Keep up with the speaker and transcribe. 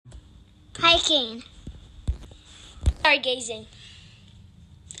Hiking. Stargazing.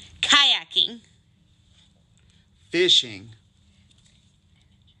 Kayaking. Fishing.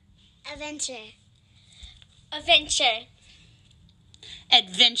 Adventure.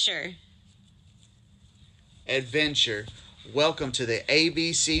 Adventure. Welcome to the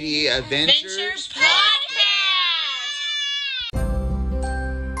ABCD Adventures Podcast.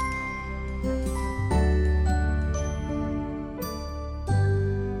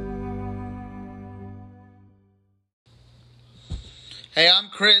 Hey, I'm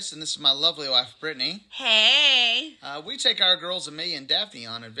Chris, and this is my lovely wife, Brittany. Hey. We take our girls, Amelia and Daphne,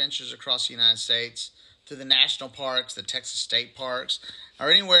 on adventures across the United States, to the national parks, the Texas state parks,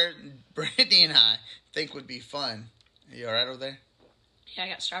 or anywhere Brittany and I think would be fun. Are you all right over there? Yeah, I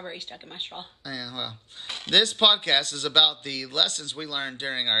got strawberry stuck in my straw. Yeah, well, this podcast is about the lessons we learned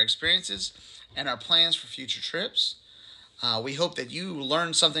during our experiences and our plans for future trips. We hope that you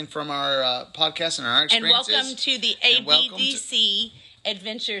learned something from our podcast and our And experiences. welcome to the And welcome ABDC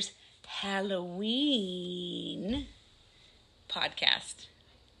Adventures Halloween podcast.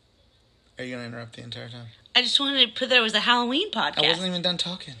 Are you going to interrupt the entire time? I just wanted to put that it was a Halloween podcast. I wasn't even done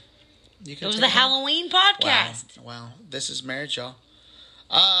talking. You can It was take the it. Halloween podcast. Wow. This is marriage, y'all.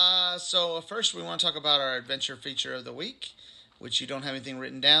 So first we want to talk about our adventure feature of the week, which you don't have anything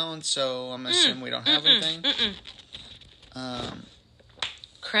written down, so I'm assuming we don't have anything.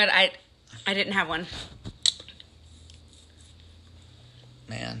 Crud, I didn't have one.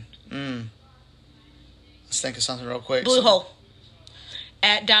 Man. Let's think of something real quick. Blue Hole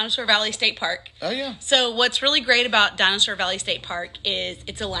at Dinosaur Valley State Park. Oh, yeah. So what's really great about Dinosaur Valley State Park is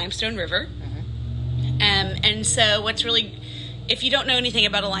it's a limestone river. And so what's really, if you don't know anything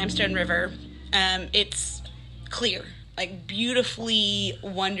about a limestone river, it's clear, like beautifully,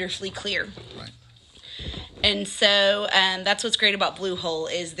 wonderfully clear. Right. And so that's what's great about Blue Hole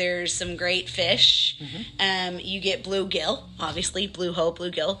is there's some great fish. You get bluegill, obviously, Blue Hole,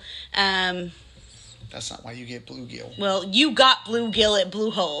 bluegill. That's not why you get bluegill. Well, you got bluegill at Blue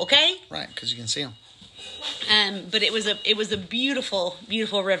Hole, okay? Right, because you can see them. But it was a beautiful,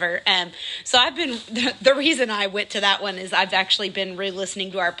 beautiful river. So I've been, the reason I went to that one is I've actually been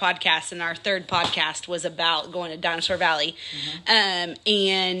re-listening to our podcast, and our third podcast was about going to Dinosaur Valley. I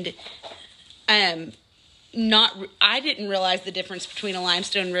didn't realize the difference between a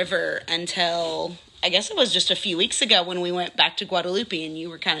limestone river until, I guess it was just a few weeks ago when we went back to Guadalupe and you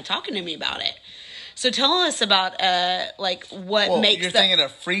were kind of talking to me about it. So tell us about, what makes you're thinking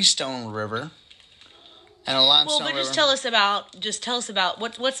of Freestone River and a limestone river. just tell us about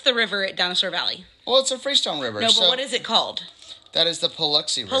what's the river at Dinosaur Valley? Well, it's a Freestone River. No, but what is it called? That is the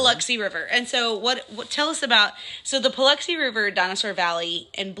Paluxy River. Paluxy River. And so what tell us about, so the Paluxy River, Dinosaur Valley,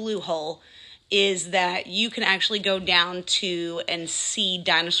 and Blue Hole is that you can actually go down to and see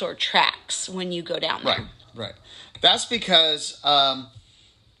dinosaur tracks when you go down there. Right. That's because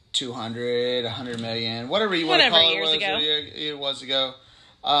 200, 100 million, whatever you want to call it was ago.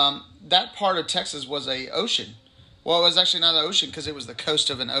 That part of Texas was a ocean. Well, it was actually not an ocean because it was the coast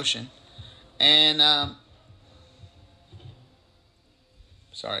of an ocean. And,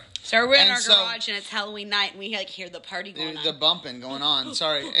 sorry. So we're in our garage and it's Halloween night and we hear the party going on. The bumping going on.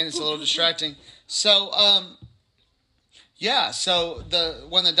 Sorry. And it's a little distracting. So, so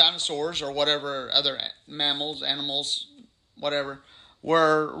when the dinosaurs or whatever other animals, whatever,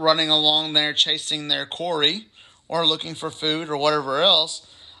 were running along there chasing their quarry or looking for food or whatever else,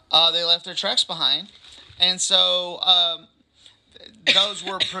 they left their tracks behind. And so those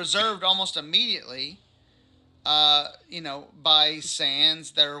were preserved almost immediately, by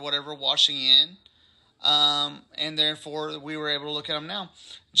sands that are whatever washing in. And therefore we were able to look at them now.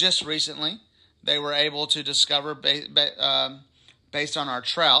 Just recently, they were able to discover based on our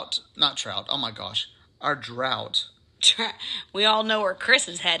our drought. We all know where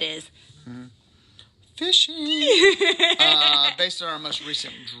Chris's head is. Fishing. Based on our most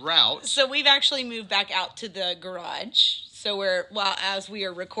recent drought. So we've actually moved back out to the garage. So as we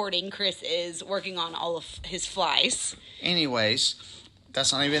are recording, Chris is working on all of his flies. Anyways,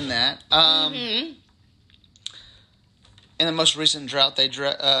 that's not even that. In the most recent drought, they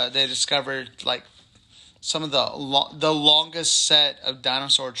discovered some of the longest set of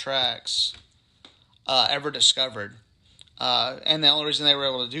dinosaur tracks ever discovered. And the only reason they were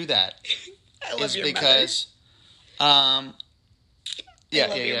able to do that is because I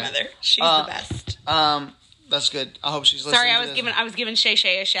love your mother. She's the best. That's good. I hope she's listening. Sorry, I was giving Shay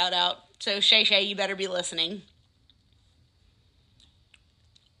Shay a shout out. So Shay Shay, you better be listening.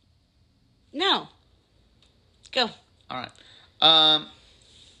 No. Go. All right.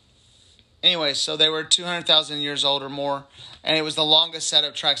 Anyway, so they were 200,000 years old or more, and it was the longest set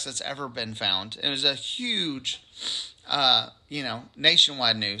of tracks that's ever been found. It was a huge,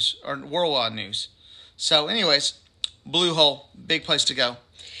 nationwide news or worldwide news. So, anyways, Blue Hole, big place to go.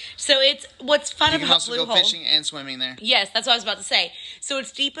 So it's what's fun You can about also Blue go Hole. fishing and swimming there. Yes, that's what I was about to say. So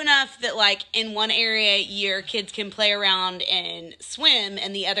it's deep enough that, like, in one area your kids can play around and swim,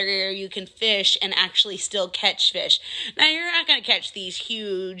 and the other area you can fish and actually still catch fish. Now, you're not going to catch these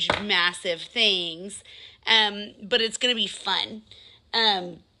huge, massive things, but it's going to be fun.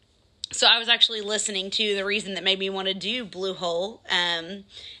 So I was actually listening to the reason that made me want to do Blue Hole on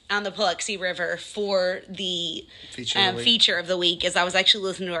the Paluxy River for the feature of the week, as I was actually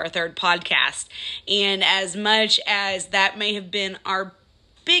listening to our third podcast. And as much as that may have been our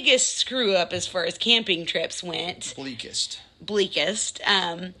biggest screw up as far as camping trips went, bleakest,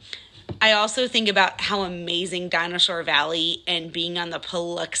 I also think about how amazing Dinosaur Valley and being on the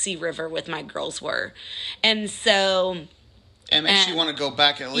Paluxy River with my girls were. And so... It makes you want to go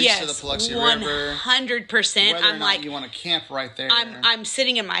back at least to the Paluxy River. 100%. Whether or not you want to camp right there. I'm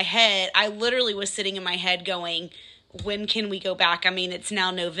sitting in my head. I literally was sitting in my head going, when can we go back? I mean, it's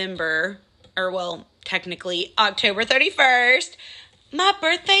now November, or well, technically October 31st. My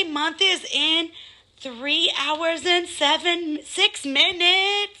birthday month is in 3 hours and 6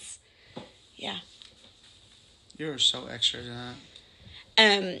 minutes. Yeah. You're so extra to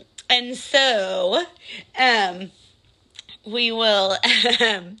that. And so, we will,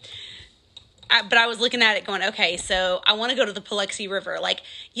 but I was looking at it going, okay, so I want to go to the Paluxy River. Like,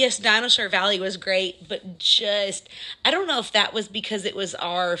 yes, Dinosaur Valley was great, but I don't know if that was because it was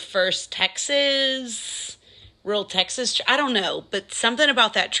our first real Texas, I don't know, but something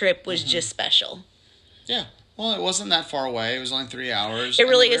about that trip was just special. Yeah. Well, it wasn't that far away. It was only 3 hours. It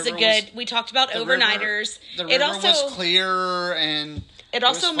really is we talked about overnighters. The river was clear and... It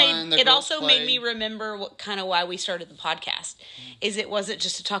also made me remember why we started the podcast. Is it wasn't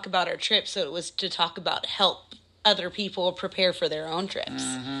just to talk about our trip, so it was to talk about help other people prepare for their own trips.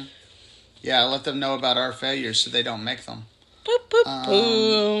 Mm-hmm. Yeah, let them know about our failures so they don't make them. Boop, boop,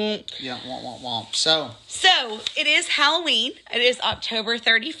 boop. Yeah, womp, womp, womp. So it is Halloween. It is October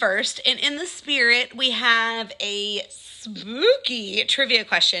 31st, and in the spirit, we have a spooky trivia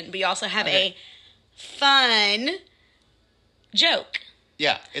question. We also have a fun joke.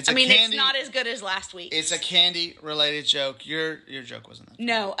 Yeah, it's not as good as last week. It's a candy-related joke. Your joke wasn't that.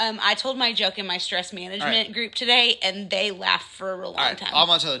 No, I told my joke in my stress management group today, and they laughed for a long time. I'm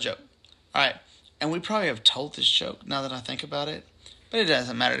going to tell the joke. All right, and we probably have told this joke now that I think about it, but it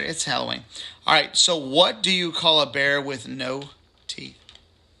doesn't matter. It's Halloween. All right, so what do you call a bear with no teeth?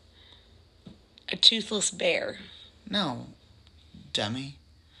 A toothless bear. No, dummy.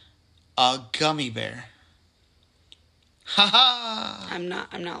 A gummy bear. Ha ha! I'm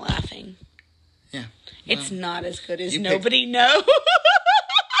not laughing. Yeah. It's not as good as Nobody Knows. You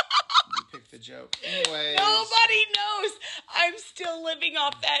picked the joke. Anyways. Nobody knows. I'm still living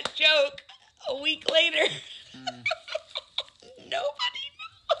off that joke a week later. Nobody knows.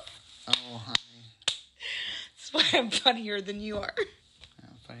 Oh, honey. That's why I'm funnier than you are.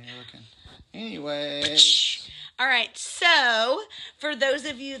 Funnier looking. Anyways. All right, so for those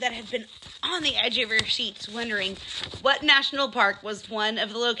of you that have been on the edge of your seats wondering what national park was one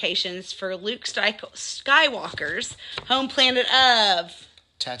of the locations for Luke Skywalker's home planet of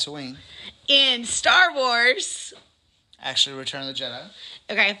Tatooine in Star Wars. Actually, Return of the Jedi.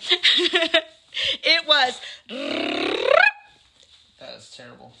 Okay. It was... That is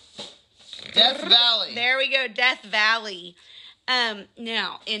terrible. Death Valley. There we go, Death Valley.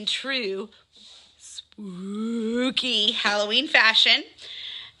 Now, in true... spooky Halloween fashion,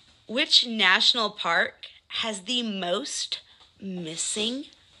 which national park has the most missing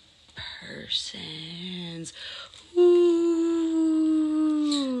persons?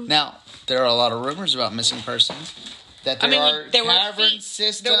 Ooh. Now, there are a lot of rumors about missing persons. That there are cavern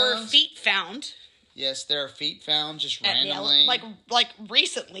systems. There were feet found. Yes, there are feet found just randomly. Like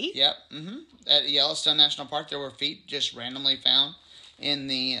recently. Yep. Mm-hmm. At Yellowstone National Park, there were feet just randomly found in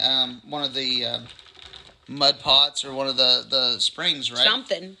the one of the mud pots or one of the springs, right?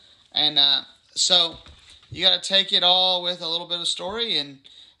 Something. And so you got to take it all with a little bit of story and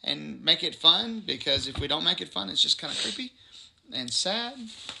make it fun, because if we don't make it fun, it's just kind of creepy and sad.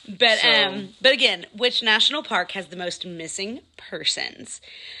 But again, which national park has the most missing persons?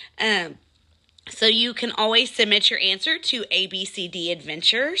 So you can always submit your answer to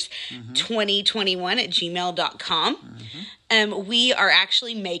abcdadventures2021@gmail.com. We are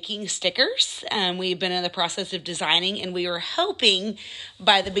actually making stickers. We've been in the process of designing, and we were hoping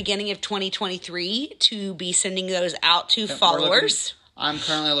by the beginning of 2023 to be sending those out to followers. I'm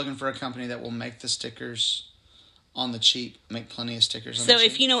currently looking for a company that will make the stickers on the cheap, make plenty of stickers on So the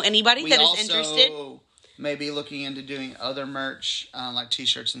cheap. if you know anybody that is interested, maybe looking into doing other merch, like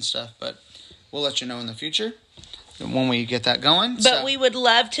t-shirts and stuff, but we'll let you know in the future when we get that going. But we would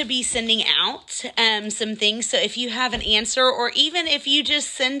love to be sending out some things. So if you have an answer, or even if you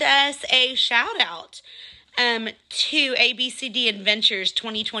just send us a shout out to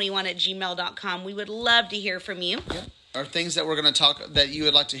abcdadventures2021@gmail.com, we would love to hear from you. Yeah. Or things that we're going to talk, that you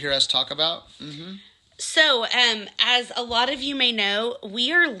would like to hear us talk about. Mm-hmm. So, as a lot of you may know,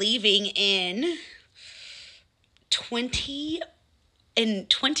 we are leaving in 20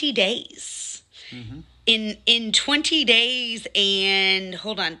 days. Mm-hmm. In 20 days and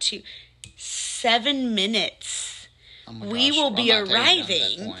 7 minutes, we will be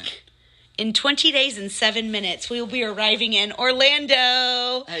arriving. In 20 days and 7 minutes, we will be arriving in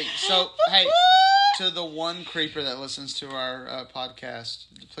Orlando. Hey, to the one creeper that listens to our podcast,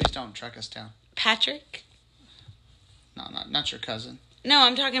 please don't track us down. Patrick? No, not your cousin. No,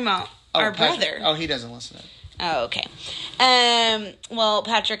 I'm talking about our brother. Oh, he doesn't listen to it. Oh, okay. Well,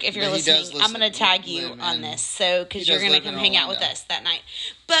 Patrick, if you're listening, I'm going to tag you on this, so because you're going to come hang out with us that night.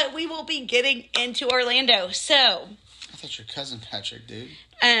 But we will be getting into Orlando, so. I thought your cousin Patrick, dude.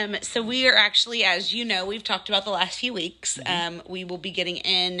 So we are actually, as you know, we've talked about the last few weeks. Mm-hmm. We will be getting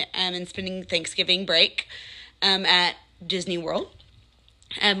in and spending Thanksgiving break at Disney World.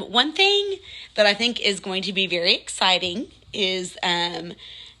 One thing that I think is going to be very exciting is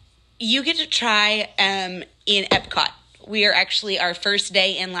you get to try in Epcot. We are actually, our first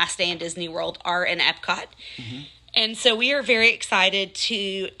day and last day in Disney World are in Epcot. Mm-hmm. And so we are very excited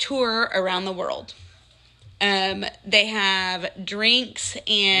to tour around the world. They have drinks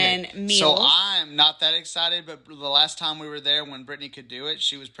and meals. So I'm not that excited, but the last time we were there, when Brittany could do it,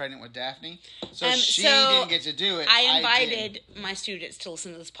 she was pregnant with Daphne. So she didn't get to do it. I invited my students to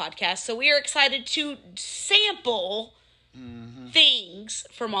listen to this podcast. So we are excited to sample things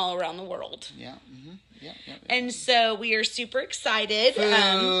from all around the world. Yeah. Mm-hmm. Yeah. And so we are super excited.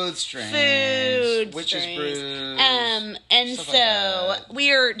 Food strains. Witches brews. And so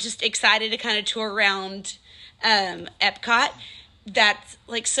we are just excited to kind of tour around Epcot. That's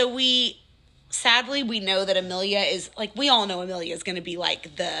like, so sadly we know that Amelia is like, we all know Amelia is going to be like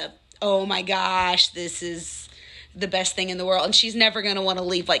oh my gosh, this is the best thing in the world. And she's never going to want to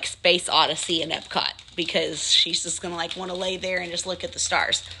leave like Space Odyssey in Epcot, because she's just going to like want to lay there and just look at the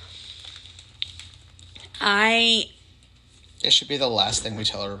stars. It should be the last thing we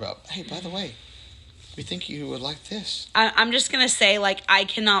tell her about. Hey, by the way, we think you would like this. I'm just going to say, like, I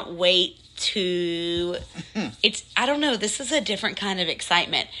cannot wait to... I don't know, this is a different kind of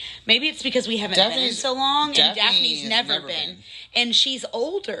excitement. Maybe it's because we haven't been in so long, and Daphne's never been. And she's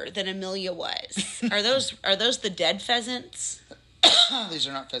older than Amelia was. Are those the dead pheasants? These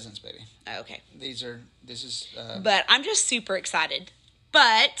are not pheasants, baby. Okay. This is... but I'm just super excited.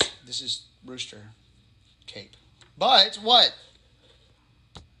 But... This is Rooster Cape. But what?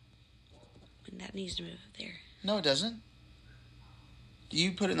 That needs to move up there. No, it doesn't.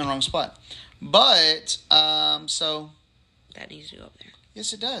 You put it in the wrong spot. But, so... That needs to go up there.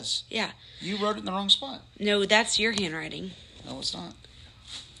 Yes, it does. Yeah. You wrote it in the wrong spot. No, that's your handwriting. No, it's not.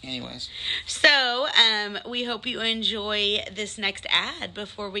 Anyways. So, we hope you enjoy this next ad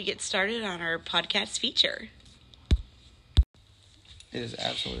before we get started on our podcast feature. It is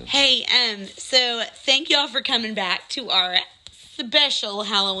absolutely. Hey, so thank y'all for coming back to our special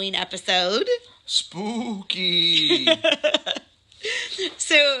Halloween episode. Spooky.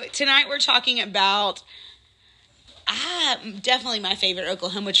 So tonight we're talking about definitely my favorite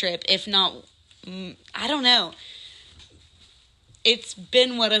Oklahoma trip, if not, I don't know. It's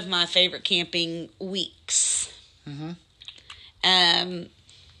been one of my favorite camping weeks. Mm-hmm.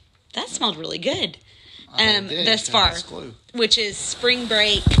 That smelled really good. Thus far, which is spring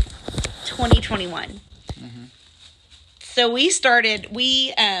break 2021. Mm-hmm. So we started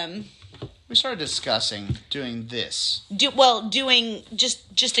discussing doing this. Doing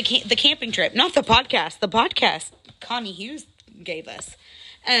just the camping trip, not the podcast. The podcast Connie Hughes gave us.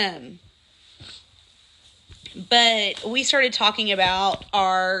 But we started talking about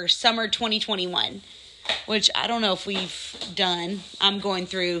our summer 2021, which I don't know if we've done. I'm going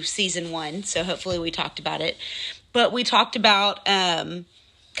through season 1, so hopefully we talked about it. But we talked about kind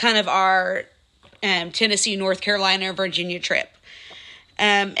of our Tennessee, North Carolina, Virginia trip.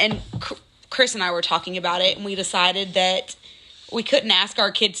 And Chris and I were talking about it, and we decided that we couldn't ask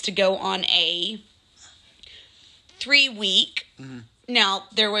our kids to go on a 3-week. Mm-hmm. Now,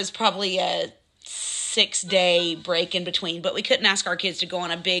 there was probably a 6-day break in between, but we couldn't ask our kids to go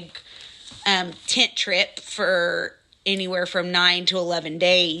on a big tent trip for anywhere from 9 to 11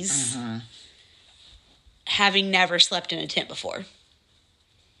 days, having never slept in a tent before.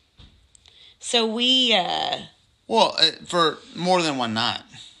 So we... for more than one night.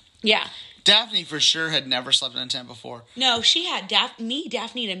 Yeah. Daphne for sure had never slept in a tent before. No, she had... Daphne,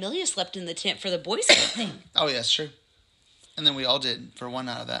 and Amelia slept in the tent for the Boy Scout thing. Oh, yeah, that's true. And then we all did for one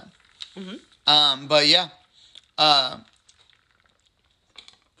night of that. Mm-hmm. But yeah.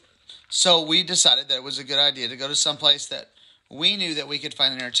 So we decided that it was a good idea to go to some place that we knew that we could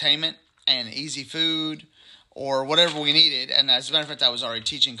find entertainment and easy food or whatever we needed. And as a matter of fact, I was already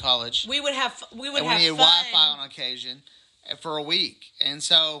teaching college. We would have we fun. needed Wi-Fi on occasion for a week. And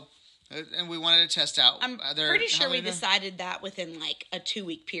so, and we wanted to test out. I'm pretty sure we decided that within like a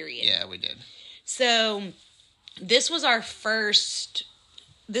 2-week period. Yeah, we did. So this was our first,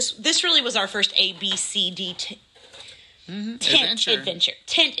 this really was our first ABCD tent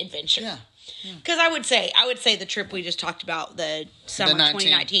adventure. Yeah. Because I would say the trip we just talked about, the summer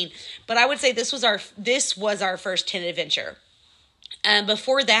 2019, but I would say this was our first tent adventure.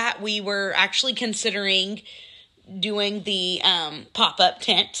 Before that, we were actually considering doing the pop-up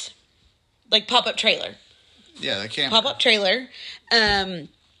tent, like pop-up trailer. Yeah, the camper. Pop-up trailer.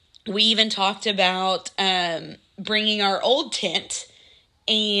 We even talked about bringing our old tent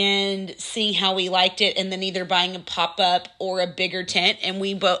and seeing how we liked it, and then either buying a pop-up or a bigger tent. And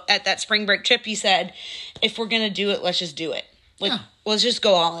we both, at that spring break trip, you said, if we're going to do it, let's just do it. Let's just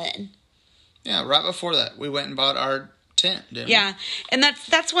go all in. Yeah, right before that, we went and bought our tent, didn't we? Yeah, and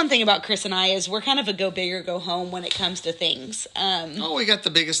that's one thing about Chris and I is we're kind of a go big or go home when it comes to things. We got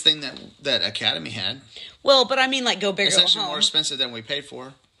the biggest thing that Academy had. Well, but I mean like go big or go home. It's actually more expensive than we paid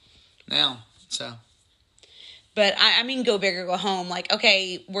for now, so... But I mean, go big or go home. Like,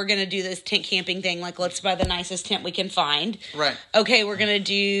 okay, we're going to do this tent camping thing. Like, let's buy the nicest tent we can find. Right. Okay, we're going to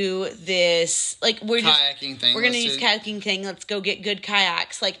do this. Like, kayaking thing. We're going to use kayaking thing. Let's go get good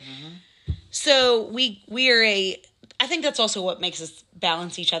kayaks. Like, so we are I think that's also what makes us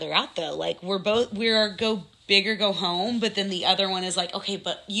balance each other out, though. Like, we're go big or go home. But then the other one is like, okay,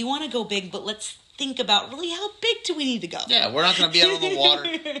 but you want to go big, but let's think about really how big do we need to go. Yeah, we're not going to be out on the water.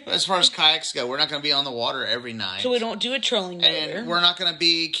 As far as kayaks go, we're not going to be on the water every night. So we don't do a trolling motor. And we're not going to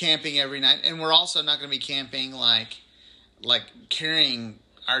be camping every night. And we're also not going to be camping like carrying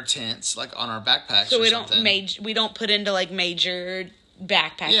our tents like on our backpacks. So we don't put into like major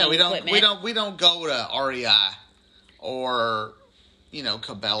backpacking equipment. We don't go to REI or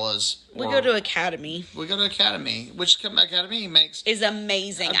Cabela's. We go to Academy. Which Academy is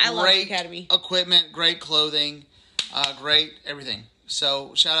amazing. I love Academy. Equipment, great clothing, great everything.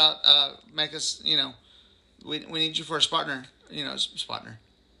 So shout out, make us. We need you for a partner. Partner.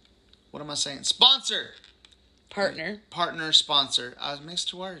 What am I saying? Sponsor. Partner, sponsor. I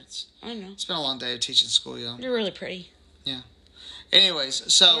mixed words. I know. It's been a long day of teaching school, y'all. You're really pretty. Yeah.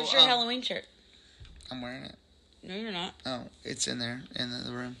 Anyways, so where's your Halloween shirt? I'm wearing it. No, you're not. Oh, it's in there, in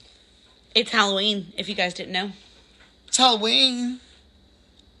the room. It's Halloween, if you guys didn't know. It's Halloween.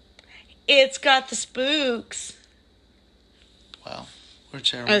 It's got the spooks. Wow, we're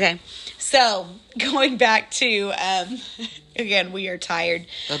terrible. Okay, so going back to, again, we are tired.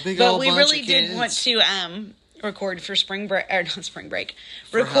 But we really did want to record for spring break, or not spring break,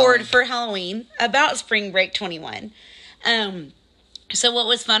 for Halloween about Spring Break 21. So what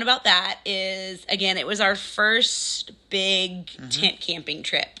was fun about that is, again, it was our first big tent camping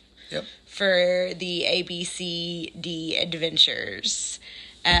trip. Yep. For the ABCD Adventures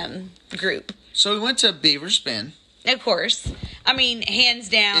group. So we went to Beaver's Bend. Of course. I mean, hands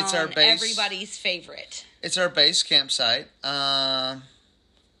down, it's our base, everybody's favorite. It's our base campsite. And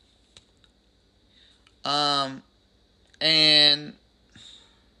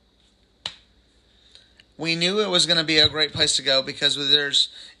we knew it was going to be a great place to go because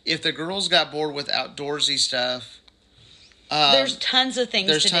if the girls got bored with outdoorsy stuff, there's tons of things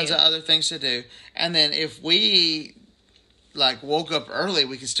to do. There's tons of other things to do. And then if we woke up early,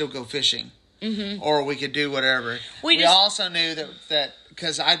 we could still go fishing. Mm-hmm. Or we could do whatever. We also knew that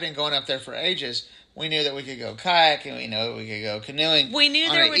because I'd been going up there for ages, we knew that we could go kayaking, we knew we could go canoeing. We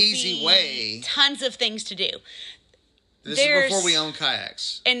knew there would be tons of things to do. This is before we owned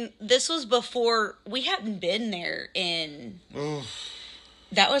kayaks. And this was before, we hadn't been there in...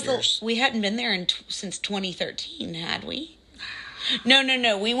 That was we hadn't been there since 2013, had we? No.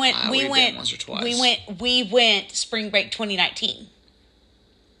 We went once or twice. We went Spring Break 2019.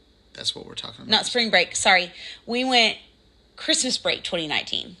 That's what we're talking about. Not Spring Break, sorry. We went Christmas Break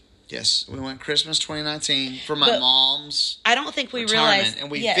 2019. Yes, we went Christmas 2019 for my But mom's I don't think we retirement, realized,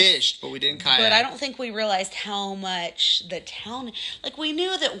 and we yes, fished, but we didn't kayak. but I don't think we realized how much the town, like we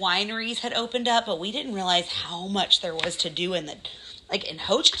knew that wineries had opened up, but we didn't realize how much there was to do in in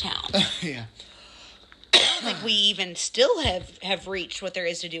Ho Chi Town. Yeah. I don't think we even still have reached what there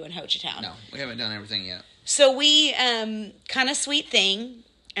is to do in Ho Chi Town. No, we haven't done everything yet. So we, kind of sweet thing,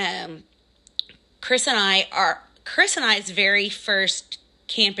 Chris and I's very first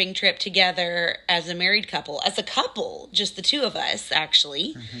camping trip together as a married couple, just the two of us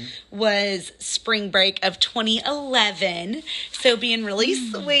actually, was spring break of 2011. So being really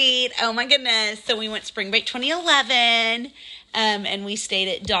sweet. Oh my goodness. So we went spring break 2011. And we stayed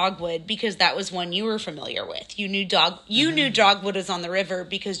at Dogwood because that was one you were familiar with. You knew Dogwood was on the river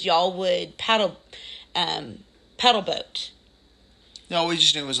because y'all would paddle boat. No, we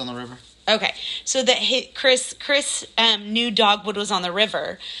just knew it was on the river. Okay, so that Chris knew Dogwood was on the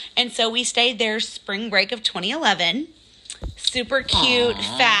river, and so we stayed there spring break of 2011. Super cute.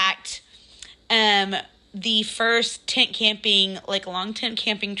 Aww. Fact. The first long tent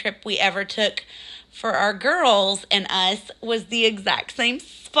camping trip we ever took for our girls and us was the exact same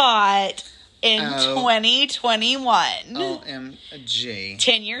spot in 2021. OMG.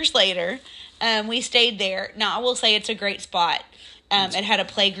 10 years later, we stayed there. Now, I will say it's a great spot. It had a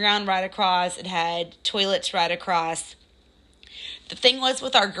playground right across. It had toilets right across. The thing was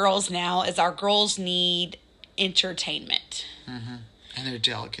with our girls now is our girls need entertainment. Mm-hmm. And they're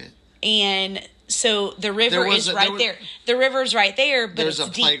delicate. And so the river is right there. The river's right there, but there's it's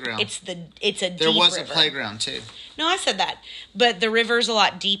a deep. playground. It's a deep river. There was a playground too. No, I said that. But the river's a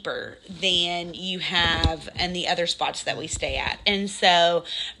lot deeper than you have in the other spots that we stay at. And so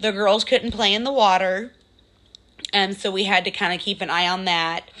the girls couldn't play in the water. So we had to kind of keep an eye on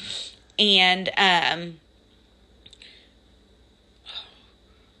that. And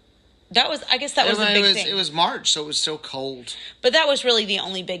that was the big thing. It was March, so it was still cold. But that was really the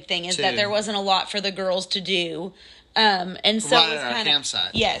only big thing is that there wasn't a lot for the girls to do. And so right it was at our kind of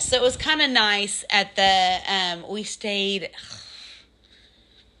campsite. yes, so it was kind of nice at the we stayed.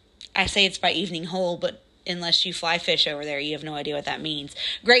 I say it's by Evening Hole, but unless you fly fish over there, you have no idea what that means.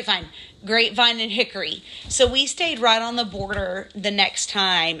 Grapevine and Hickory. So we stayed right on the border the next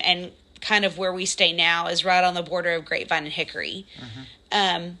time, and kind of where we stay now is right on the border of Grapevine and Hickory.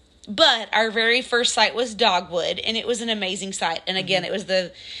 Mm-hmm. But our very first site was Dogwood, and it was an amazing site. And again, it was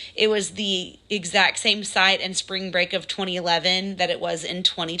the exact same site in spring break of 2011 that it was in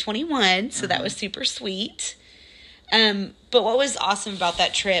 2021. So that was super sweet. But what was awesome about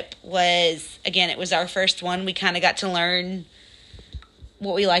that trip was, again, it was our first one. We kind of got to learn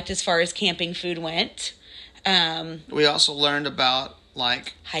what we liked as far as camping food went. We also learned about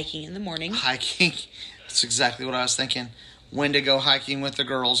hiking in the morning. Hiking. That's exactly what I was thinking. When to go hiking with the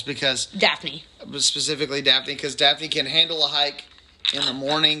girls, because Daphne, because Daphne can handle a hike in the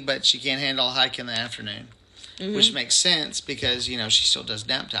morning, but she can't handle a hike in the afternoon, which makes sense because she still does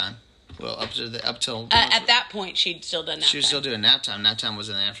nap time. Well, up till at that point she'd still done nap time. She was still doing nap time. Nap time was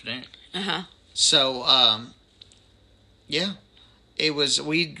in the afternoon. So, yeah, it was.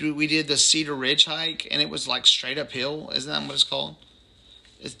 We did the Cedar Ridge hike, and it was straight uphill. Isn't that what it's called?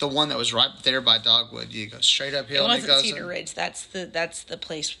 It's the one that was right there by Dogwood. You go straight uphill. It wasn't Cedar Ridge. That's the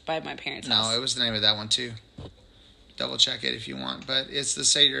place by my parents' house. No, it was the name of that one too. Double check it if you want, but it's the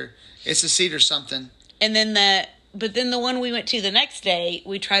Cedar. It's the Cedar something. And then the one we went to the next day,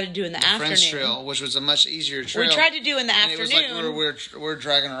 we tried to do in the afternoon. French Trail, which was a much easier trail. We tried to do in the and afternoon. It was like we're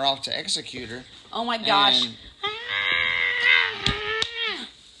dragging her off to execute her. Oh my gosh!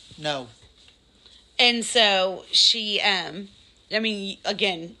 No. And so she,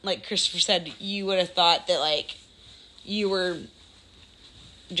 again, like Christopher said, you would have thought that you were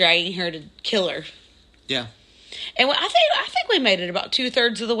dragging her to kill her. Yeah. And I think we made it about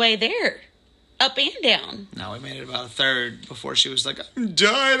 2/3 of the way there, up and down. No, we made it about 1/3 before she was like, "I'm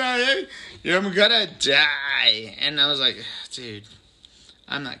dying, I'm gonna die," and I was like, "Dude,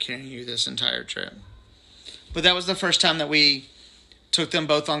 I'm not carrying you this entire trip." But that was the first time that we took them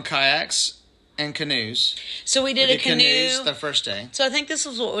both on kayaks and canoes. So we did a canoe. Canoes the first day. So I think this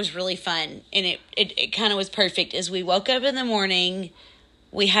was what was really fun, and it kind of was perfect. Is we woke up in the morning,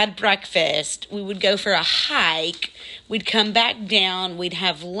 we had breakfast, we would go for a hike, we'd come back down, we'd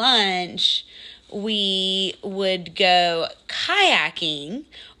have lunch, we would go kayaking,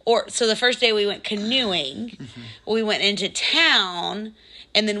 so the first day we went canoeing, we went into town,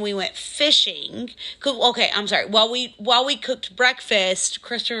 and then we went fishing. Okay, I'm sorry. While we cooked breakfast,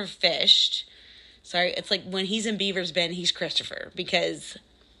 Christopher fished. Sorry, it's like when he's in Beaver's Bend, he's Christopher, because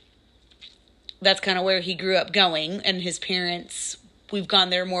that's kind of where he grew up going, and his parents we've gone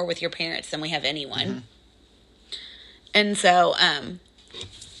there more with your parents than we have anyone. And so,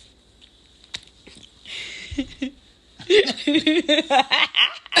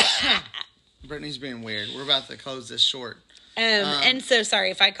 Brittany's being weird. We're about to close this short. And so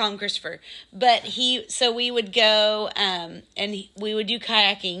sorry if I call him Christopher, but so we would go, we would do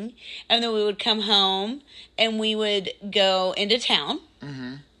kayaking, and then we would come home and we would go into town.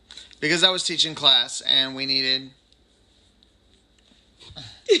 Mm-hmm. Because I was teaching class and we needed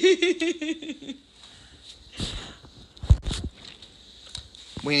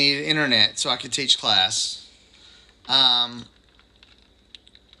internet so I could teach class.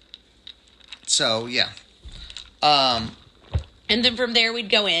 So yeah. And then from there we'd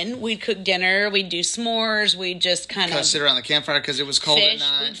go in, we'd cook dinner, we'd do s'mores, we'd just kind of sit around the campfire because it was cold at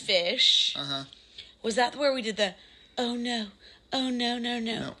night. We'd fish. Was that where we did the oh no?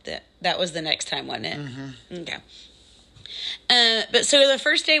 No. That was the next time, wasn't it? Mm-hmm. Okay. But so the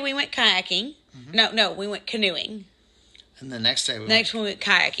first day we went kayaking. Mm-hmm. No, we went canoeing. And the next day we went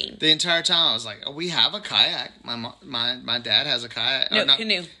kayaking. The entire time I was like, oh, we have a kayak. My dad has a kayak.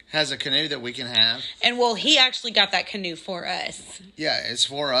 Canoe. Has a canoe that we can have. And well, he actually got that canoe for us. Yeah, it's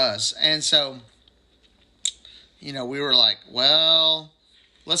for us. And so, we were like, well,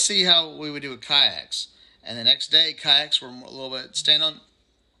 let's see how we would do with kayaks. And the next day, kayaks were a little bit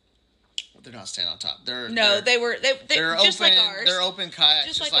they're not stand on top. They're just open, like ours. They're open kayaks,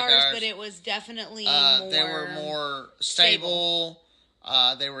 just like ours, but it was definitely more. They were more stable.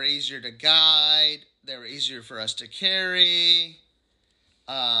 They were easier to guide. They were easier for us to carry.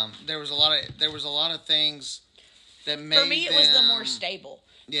 There was a lot of things that made. For me, it was the more stable.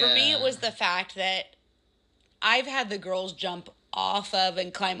 Yeah. For me, it was the fact that I've had the girls jump off of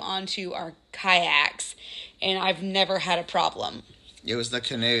and climb onto our kayaks, and I've never had a problem. It was the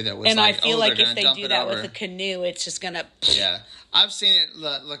canoe that was and I feel like if they do that with a canoe, it's just going to... Yeah. I've seen it,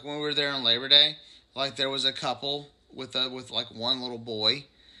 like when we were there on Labor Day, like there was a couple with like one little boy,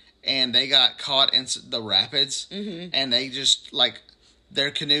 and they got caught in the rapids, and they just, like,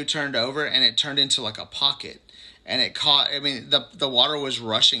 their canoe turned over, and it turned into like a pocket. And it caught, the water was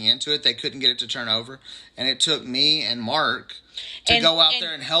rushing into it. They couldn't get it to turn over. And it took me and Mark to go out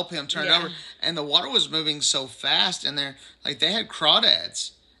there and help him turn it over. And the water was moving so fast in there. Like, they had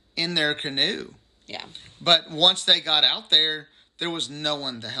crawdads in their canoe. Yeah. But once they got out there, there was no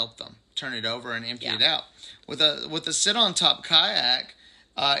one to help them turn it over and empty it out. With a sit-on-top kayak,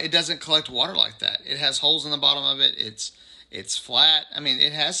 it doesn't collect water like that. It has holes in the bottom of it. It's flat.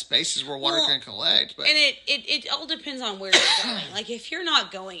 It has spaces where water can collect. But... And it all depends on where you're going. Like, if you're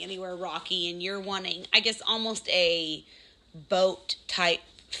not going anywhere rocky and you're wanting, I guess, almost a boat-type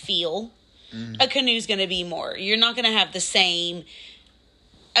feel, a canoe's going to be more. You're not going to have the same...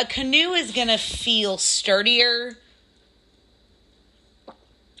 A canoe is going to feel sturdier.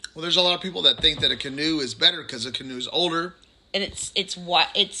 Well, there's a lot of people that think that a canoe is better because a canoe is older. And it's thicker.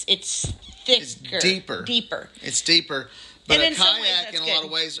 It's deeper. It's deeper. But a kayak, in a lot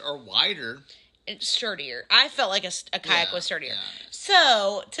of ways, are wider. It's sturdier. I felt like a kayak was sturdier. Yeah.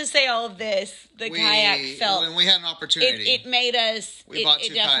 So, to say all of this, kayak felt... When we had an opportunity. It made us... We bought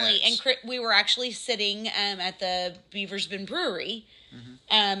two kayaks. And we were actually sitting at the Beaver's Bend Brewery.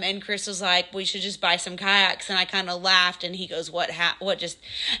 And Chris was like, we should just buy some kayaks. And I kind of laughed, and he goes, what just...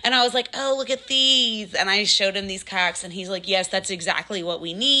 And I was like, oh, look at these. And I showed him these kayaks, and he's like, yes, that's exactly what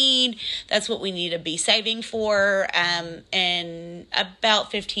we need. That's what we need to be saving for. And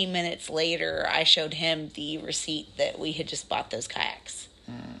about 15 minutes later, I showed him the receipt that we had just bought those kayaks.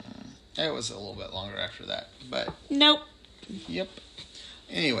 It was a little bit longer after that, but... Nope. Yep.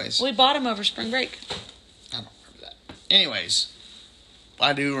 Anyways. We bought them over spring break. I don't remember that. Anyways...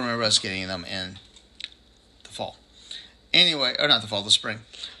 I do remember us getting them in the fall. Anyway, or not the fall, the spring.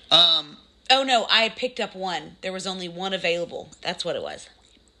 Oh, no, I picked up one. There was only one available. That's what it was.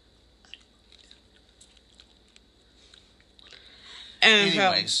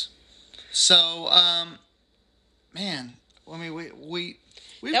 Anyways. So, man, we've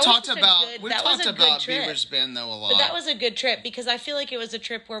talked about Beaver's Bend, though, a lot. But that was a good trip because I feel like it was a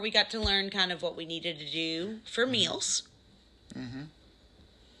trip where we got to learn kind of what we needed to do for meals. Mm-hmm.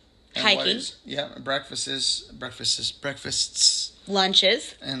 Hiking. Breakfasts.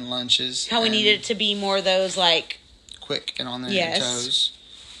 Lunches. And lunches. How we needed it to be more those, like... quick and on their toes.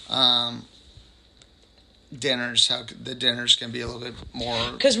 Dinners. How the dinners can be a little bit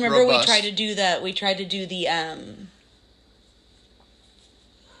more because remember, robust. we tried to do the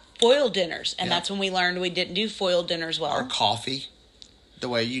foil dinners. And that's when we learned we didn't do foil dinners well. Our coffee. The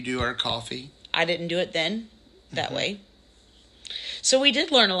way you do our coffee. I didn't do it then. That way. So we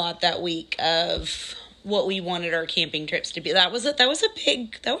did learn a lot that week of what we wanted our camping trips to be. That was a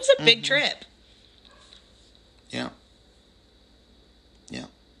big trip. Yeah. Yeah.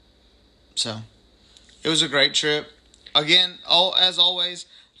 So, it was a great trip. Again, as always,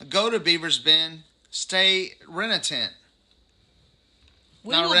 go to Beaver's Bend. Rent a tent.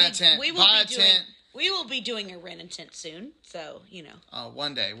 Rent a tent. Buy a tent. We will be doing a rent a tent soon. So,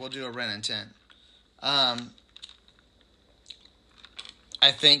 one day we'll do a rent a tent.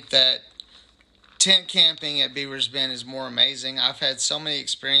 I think that tent camping at Beaver's Bend is more amazing. I've had so many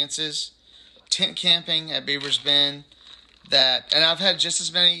experiences tent camping at Beaver's Bend and I've had just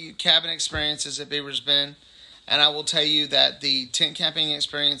as many cabin experiences at Beaver's Bend. And I will tell you that the tent camping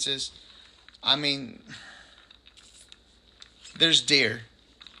experiences, I mean, there's deer,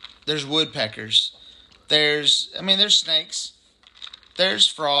 there's woodpeckers, there's snakes, there's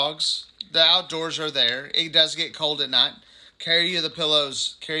frogs. The outdoors are there. It does get cold at night. Carry you the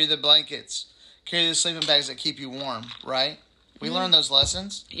pillows, carry the blankets, carry the sleeping bags that keep you warm, right? We learned those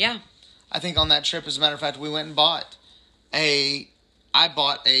lessons. Yeah. I think on that trip, as a matter of fact, we went and bought I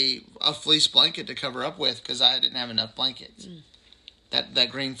bought a fleece blanket to cover up with because I didn't have enough blankets. That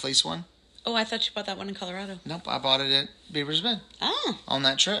green fleece one. Oh, I thought you bought that one in Colorado. Nope, I bought it at Beaver's Bend. Oh. On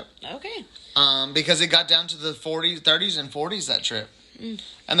that trip. Okay. Because it got down to the 30s and 40s that trip.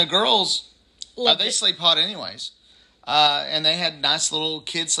 And the girls, they sleep hot anyways. And they had nice little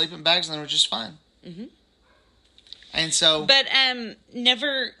kid sleeping bags and they were just fine. Mm-hmm. And so... But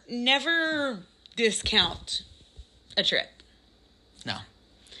never discount a trip. No.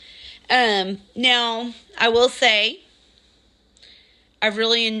 Now, I will say, I've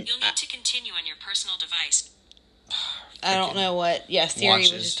really... You'll need to continue on your personal device. I don't know what... Yeah, Siri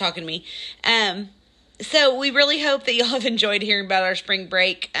was just talking to me. So, we really hope that y'all have enjoyed hearing about our spring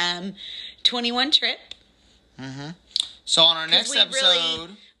break 21 trip. Mm-hmm. So, on our next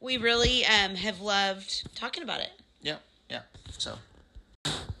episode... We really have loved talking about it. Yeah. So...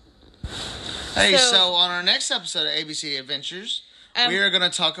 Hey, so on our next episode of ABC Adventures, we are going to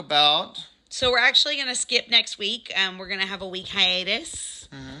talk about... So we're actually going to skip next week. We're going to have a week hiatus.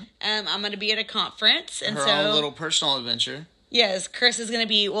 Mm-hmm. I'm going to be at a conference. And her own little personal adventure. Yes, Chris is going to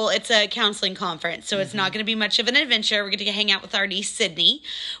be... Well, it's a counseling conference, so it's not going to be much of an adventure. We're going to hang out with our niece, Sydney,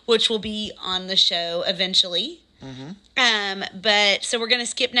 which will be on the show eventually. Mm-hmm. So we're going to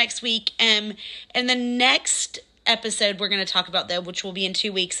skip next week. And the next episode we're going to talk about, though, which will be in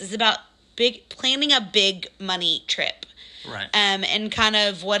 2 weeks, is about planning a big money trip. Right. And kind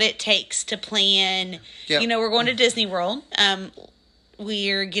of what it takes to plan. Yep. We're going to Disney World.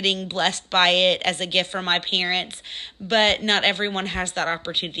 We're getting blessed by it as a gift from my parents, but not everyone has that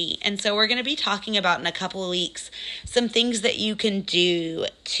opportunity. And so we're going to be talking about in a couple of weeks some things that you can do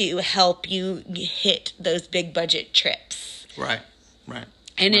to help you hit those big budget trips. Right.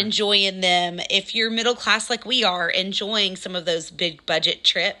 And enjoying them. If you're middle class like we are, enjoying some of those big budget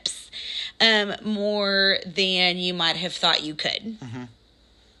trips more than you might have thought you could. Mm-hmm.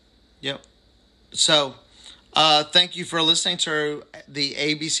 Yep. So, thank you for listening to the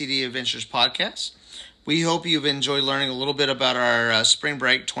ABCD Adventures podcast. We hope you've enjoyed learning a little bit about our Spring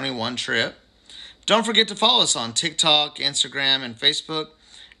Break 21 trip. Don't forget to follow us on TikTok, Instagram, and Facebook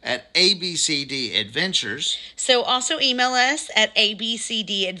at ABCD Adventures. So also email us at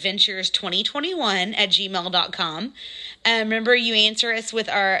abcdadventures2021@gmail.com. Remember, you answer us with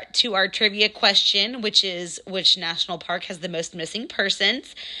our trivia question, which is which national park has the most missing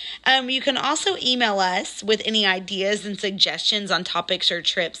persons. You can also email us with any ideas and suggestions on topics or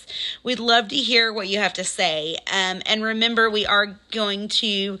trips. We'd love to hear what you have to say. And remember, we are going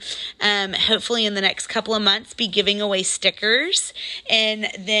to hopefully in the next couple of months be giving away stickers, and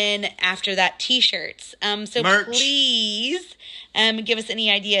then after that, t-shirts. So merch. Please give us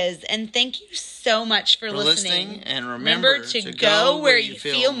any ideas. And thank you so much for listening. And remember to go where you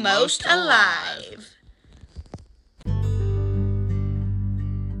feel most alive.